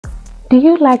Do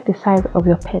you like the size of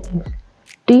your penis?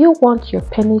 Do you want your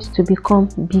penis to become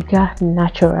bigger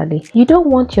naturally? You don't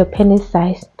want your penis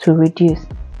size to reduce?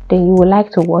 Then you would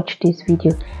like to watch this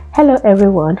video. Hello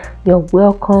everyone, you're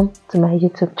welcome to my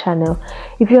YouTube channel.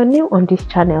 If you're new on this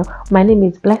channel, my name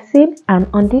is Blessing, and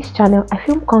on this channel I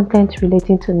film content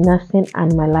relating to nursing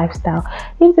and my lifestyle.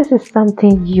 If this is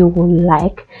something you would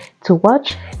like to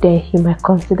watch, then you might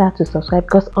consider to subscribe,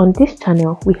 because on this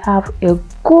channel we have a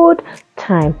good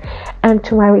time. And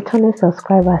to my returning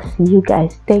subscribers, you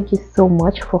guys, thank you so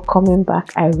much for coming back.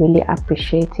 I really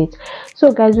appreciate it.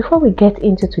 So guys, before we get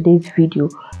into today's video,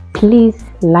 please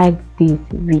like this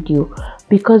video,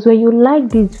 because when you like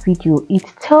this video, it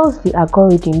tells the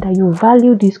algorithm that you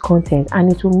value this content,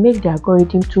 and it will make the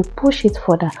algorithm to push it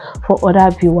further for other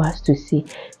viewers to see.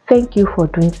 Thank you for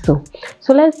doing so.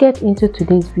 So let's get into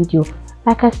today's video.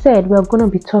 Like I said, we're going to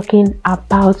be talking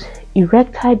about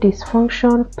erectile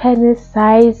dysfunction, penis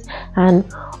size, and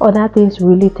other things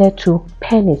related to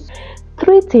penis.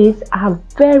 Three things are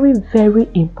very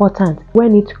important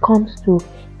when it comes to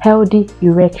healthy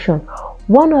erection.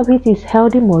 One of it is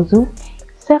healthy muscle,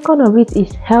 second of it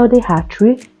is healthy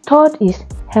artery, third is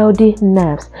healthy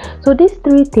nerves. So these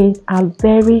three things are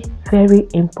very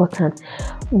important.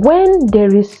 When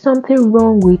there is something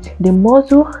wrong with the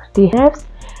muscle, the nerves,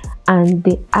 and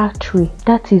the artery,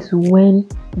 that is when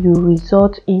you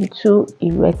result into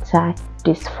erectile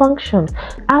dysfunction.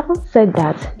 Having said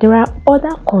that, there are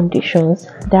other conditions,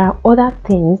 there are other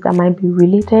things that might be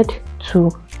related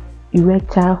to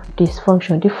erectile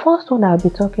dysfunction. The first one I'll be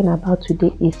talking about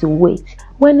today is weight.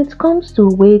 When it comes to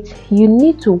weight, you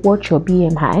need to watch your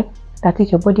BMI, that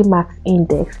is your body mass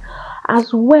index,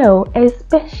 as well,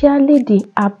 especially the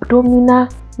abdominal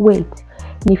weight.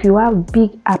 If you have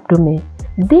big abdomen,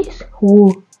 this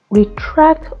will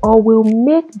retract or will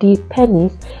make the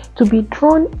penis to be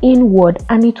drawn inward,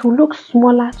 and it will look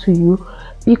smaller to you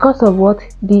because of what?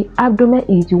 The abdomen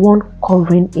is the one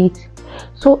covering it.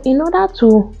 So in order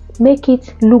to make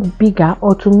it look bigger,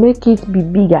 or to make it be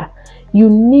bigger, you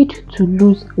need to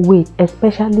lose weight,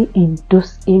 especially in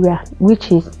those areas,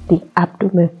 which is the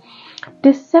abdomen.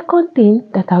 The second thing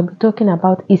that I'll be talking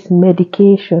about is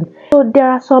medication. So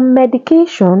there are some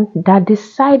medication that the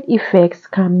side effects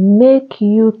can make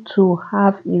you to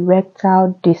have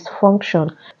erectile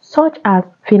dysfunction, such as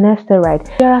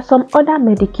finasteride. There are some other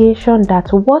medication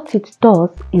that what it does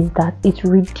is that it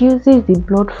reduces the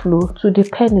blood flow to the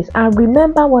penis. And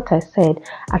remember what I said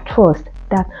at first,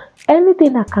 that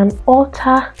anything that can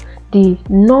alter the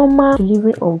normal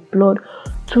delivery of blood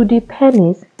to the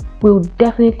penis will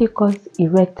definitely cause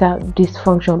erectile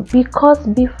dysfunction, because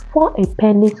before a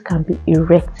penis can be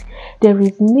erect, there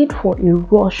is need for a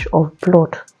rush of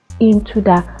blood into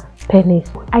the penis.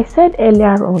 I said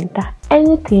earlier on that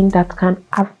anything that can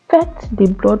affect the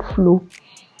blood flow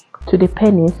to the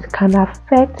penis can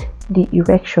affect the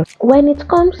erection. When it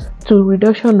comes to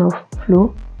reduction of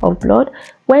flow of blood,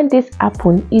 when this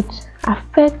happens, it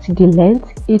affects the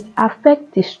length, it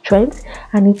affects the strength,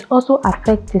 and it also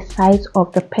affects the size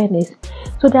of the penis.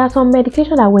 So there are some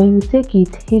medication that when you take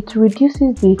it, it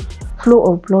reduces the flow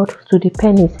of blood to the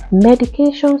penis.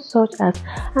 Medications such as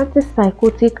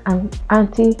antipsychotic and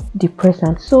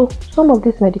antidepressant. So some of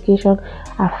these medications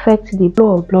affect the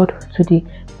flow of blood to the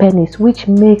penis, which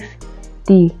makes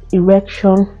the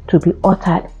erection to be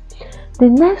altered. The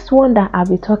next one that I'll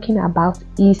be talking about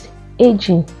is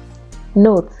aging.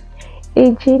 Note,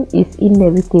 aging is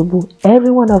inevitable.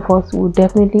 Every one of us will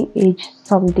definitely age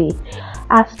someday.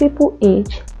 As people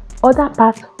age, other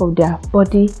parts of their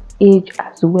body age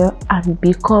as well and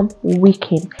become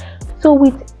weakened. So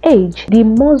with age, the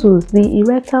muscles, the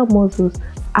erectile muscles,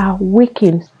 are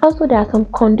weakened. Also, there are some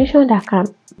conditions that can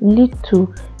lead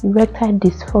to erectile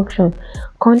dysfunction.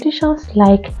 Conditions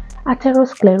like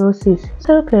atherosclerosis.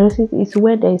 Atherosclerosis is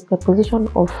when there is deposition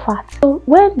of fat. So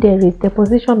when there is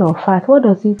deposition of fat, what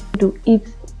does it do? It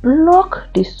blocks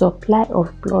the supply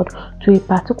of blood to a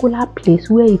particular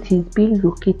place where it is being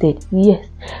located. Yes,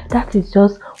 that is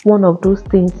just one of those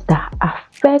things that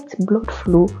affect blood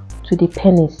flow to the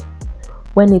penis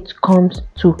when it comes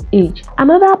to age.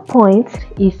 Another point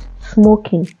is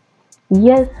smoking.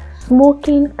 Yes,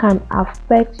 smoking can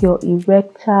affect your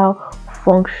erectile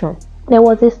function. There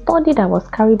was a study that was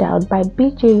carried out by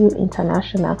BJU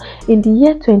International in the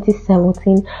year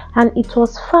 2017, and it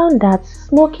was found that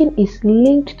smoking is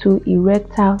linked to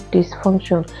erectile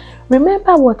dysfunction.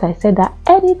 Remember what I said, that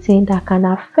anything that can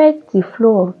affect the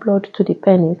flow of blood to the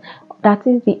penis, that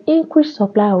is the increased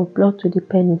supply of blood to the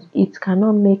penis, it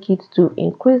cannot make it to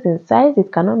increase in size,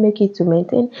 it cannot make it to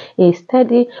maintain a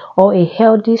steady or a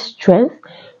healthy strength.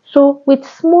 So with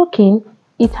smoking,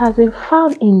 it has been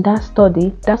found in that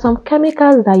study that some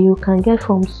chemicals that you can get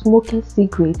from smoking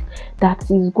cigarettes that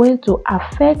is going to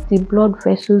affect the blood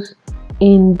vessels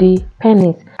in the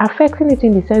penis, affecting it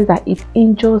in the sense that it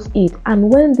injures it.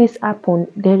 And when this happens,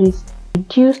 there is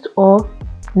reduced or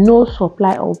no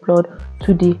supply of blood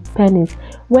to the penis.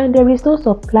 When there is no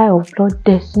supply of blood,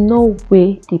 there's no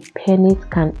way the penis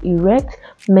can erect,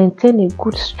 maintain a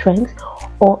good strength,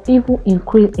 or even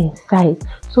increase in size.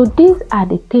 So these are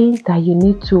the things that you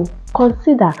need to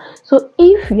consider. So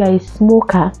if you are a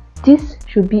smoker, this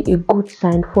should be a good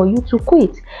sign for you to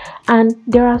quit. And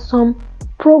there are some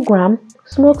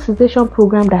smoke cessation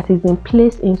program that is in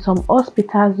place in some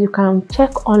hospitals. You can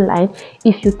check online.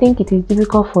 If you think it is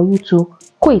difficult for you to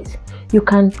quit, you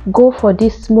can go for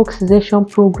these smoke cessation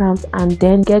programs and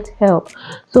then get help.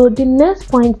 So the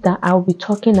next point that I'll be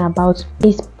talking about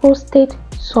is prostate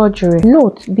surgery.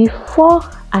 Note, before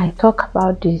I talk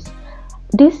about this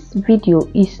video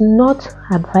is not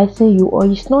advising you, or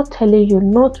is not telling you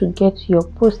not to get your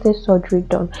prostate surgery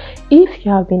done. If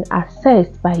you have been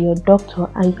assessed by your doctor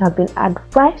and you have been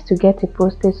advised to get a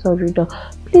prostate surgery done,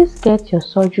 please get your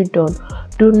surgery done.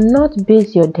 Do not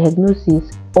base your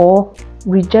diagnosis or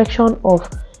rejection of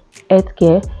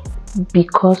healthcare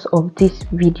because of this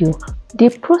video. The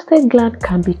prostate gland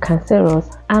can be cancerous,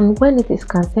 and when it is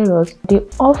cancerous, they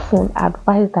often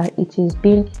advise that it is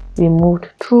being removed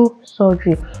through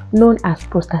surgery known as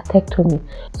prostatectomy.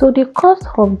 So the cost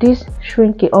of this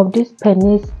shrinkage, of this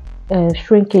penis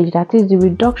shrinkage, that is the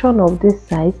reduction of this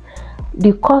size,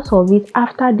 the cost of it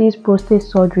after this prostate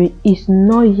surgery is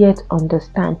not yet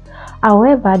understood.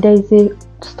 However, there is a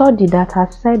study that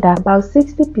has said that about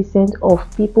 60%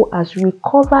 of people has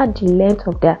recovered the length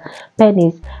of their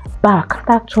penis back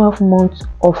after 12 months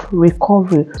of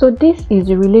recovery. So this is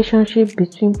the relationship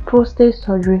between prostate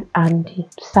surgery and the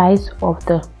size of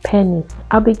the penis.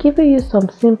 I'll be giving you some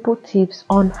simple tips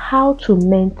on how to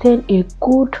maintain a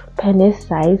good penis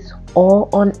size, or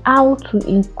on how to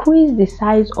increase the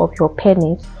size of your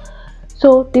penis.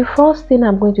 So the first thing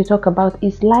I'm going to talk about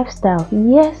is lifestyle.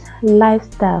 Yes,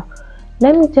 lifestyle.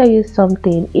 Let me tell you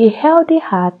something. A healthy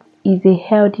heart is a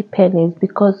healthy penis,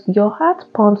 because your heart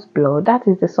pumps blood. That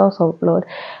is the source of blood.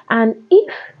 And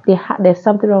if there's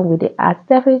something wrong with the heart,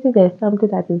 definitely there's something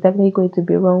that is definitely going to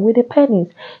be wrong with the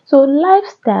penis. So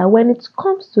lifestyle, when it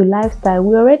comes to lifestyle,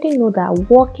 we already know that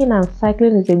walking and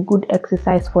cycling is a good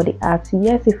exercise for the heart.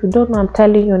 Yes, if you don't know, I'm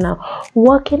telling you now,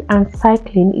 walking and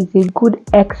cycling is a good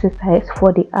exercise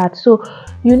for the heart. So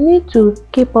you need to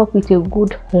keep up with a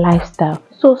good lifestyle.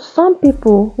 So some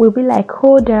people will be like,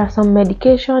 oh, there are some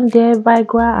medication there,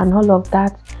 Viagra and all of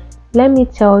that. Let me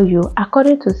tell you,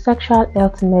 according to sexual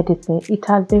health medicine, it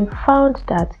has been found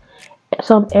that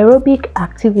some aerobic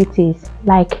activities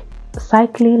like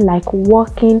cycling, like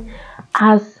walking,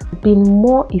 has been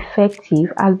more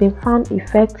effective, has been found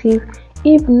effective,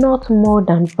 if not more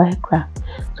than Viagra.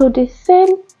 So the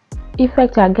same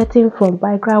effect you are getting from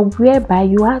Viagra, whereby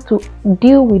you have to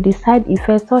deal with the side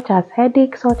effects such as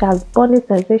headache, such as burning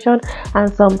sensation,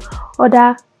 and some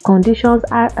other conditions,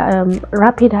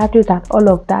 rapid heart rate and all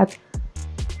of that.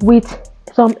 With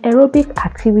some aerobic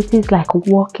activities like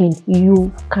walking,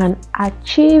 you can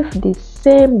achieve the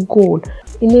same goal.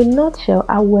 In a nutshell,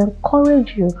 I will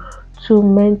encourage you to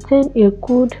maintain a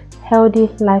good healthy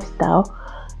lifestyle,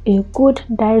 a good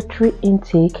dietary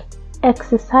intake,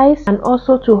 exercise, and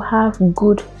also to have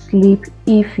good sleep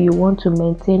if you want to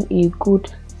maintain a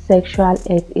good sexual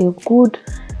health, a good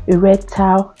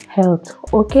erectile health.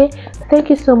 Okay,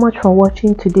 thank you so much for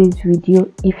watching today's video.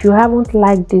 If you haven't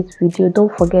liked this video,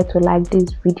 don't forget to like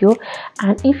this video,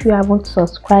 and if you haven't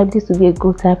subscribed, this will be a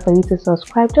good time for you to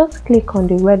subscribe. Just click on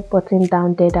the red button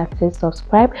down there that says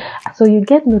subscribe, so you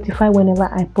get notified whenever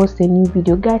I post a new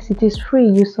video. Guys, it is free.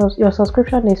 Your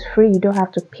subscription is free, you don't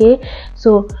have to pay.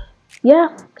 So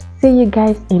yeah, see you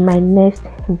guys in my next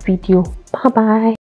video. Bye bye.